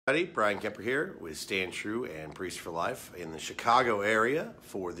Bryan Kemper here with Stand True and Priest for Life in the Chicago area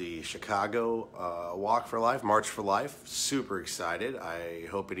for the Chicago Walk for Life, March for Life. Super excited. I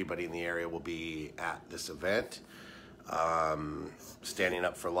hope anybody in the area will be at this event, standing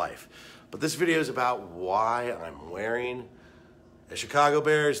up for life. But this video is about why I'm wearing a Chicago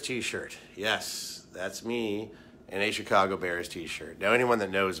Bears t-shirt. Yes, that's me in a Chicago Bears t-shirt. Now, anyone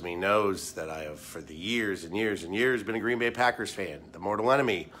that knows me knows that I have, for the years and years and years, been a Green Bay Packers fan, the mortal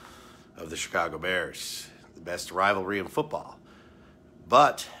enemy of the Chicago Bears, the best rivalry in football.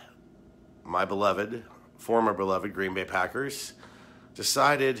 But my beloved, former beloved Green Bay Packers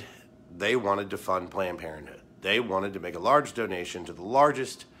decided they wanted to fund Planned Parenthood. They wanted to make a large donation to the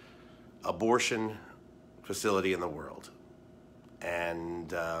largest abortion facility in the world.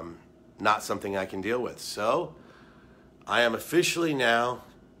 And not something I can deal with. So I am officially now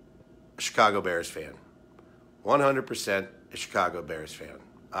a Chicago Bears fan. 100% a Chicago Bears fan.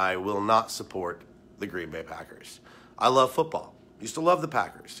 I will not support the Green Bay Packers. I love football. Used to love the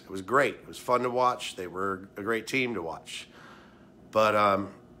Packers. It was great. It was fun to watch. They were a great team to watch. But I'm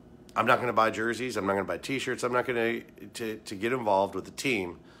not going to buy jerseys. I'm not going to buy t-shirts. I'm not going to get involved with a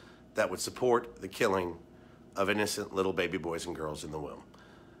team that would support the killing of innocent little baby boys and girls in the womb.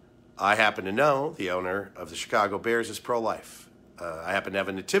 I happen to know the owner of the Chicago Bears is pro-life. I happen to have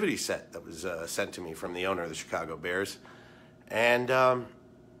a nativity set that was sent to me from the owner of the Chicago Bears. And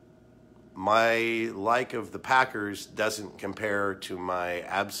my like of the Packers doesn't compare to my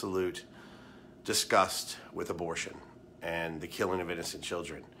absolute disgust with abortion and the killing of innocent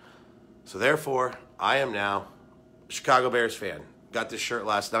children. So therefore, I am now a Chicago Bears fan. Got this shirt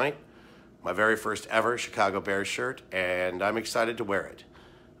last night, my very first ever Chicago Bears shirt, and I'm excited to wear it.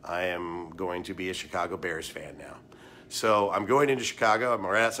 I am going to be a Chicago Bears fan now. So I'm going into Chicago. I'm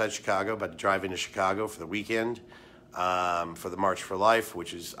right outside Chicago, about to drive into Chicago for the weekend, for the March for Life,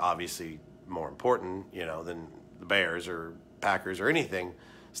 which is obviously more important, you know, than the Bears or Packers or anything,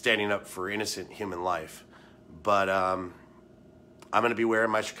 standing up for innocent human life. But I'm going to be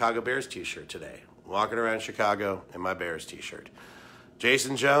wearing my Chicago Bears t-shirt today, walking around Chicago in my Bears t-shirt.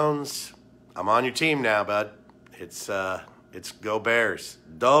 Jason Jones, I'm on your team now, bud. It's go Bears.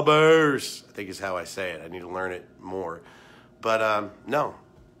 Da Bears, I think is how I say it. I need to learn it more. But no,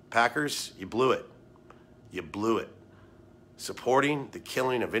 Packers, you blew it. You blew it. Supporting the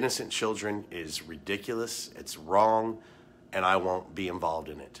killing of innocent children is ridiculous. It's wrong, and I won't be involved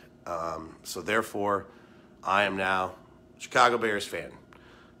in it. So therefore, I am now a Chicago Bears fan.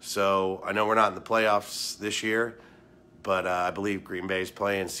 So I know we're not in the playoffs this year, but I believe Green Bay's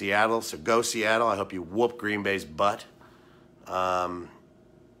playing Seattle. So go Seattle. I hope you whoop Green Bay's butt. I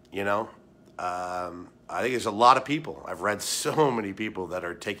think there's a lot of people. I've read so many people that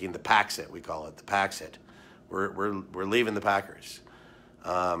are taking the Paxit. We call it the Paxit. We're leaving the Packers.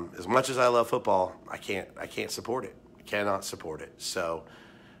 As much as I love football, I can't support it. I cannot support it. So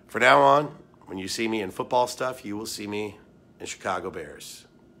for now on, when you see me in football stuff, you will see me in Chicago Bears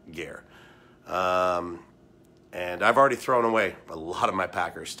gear. And I've already thrown away a lot of my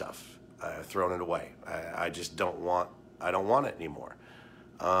Packers stuff. I've thrown it away. I just don't want it anymore.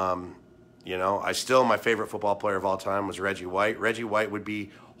 My favorite football player of all time was Reggie White. Reggie White would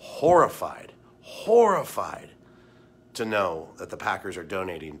be horrified to know that the Packers are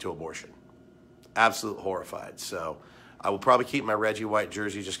donating to abortion. Absolute horrified. So I will probably keep my Reggie White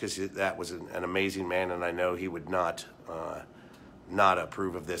jersey just because that was an amazing man, and I know he would not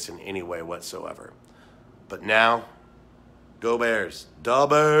approve of this in any way whatsoever. But now, go Bears. Da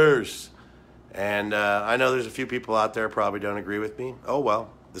Bears. And I know there's a few people out there probably don't agree with me. Oh,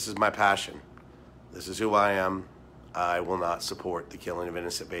 well, this is my passion. This is who I am. I will not support the killing of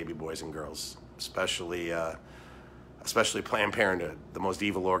innocent baby boys and girls, especially Planned Parenthood, the most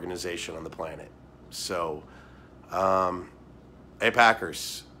evil organization on the planet. So, hey,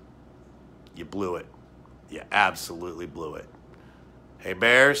 Packers, you blew it. You absolutely blew it. Hey,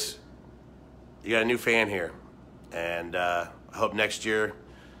 Bears, you got a new fan here. And I hope next year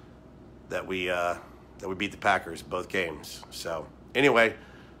that we beat the Packers both games. So anyway,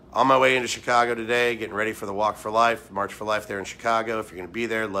 on my way into Chicago today, getting ready for the Walk for Life, March for Life there in Chicago. If you're going to be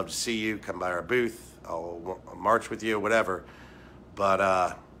there, love to see you. Come by our booth. I'll march with you, whatever. But,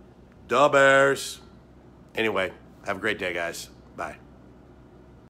 da Bears. Anyway, have a great day, guys. Bye.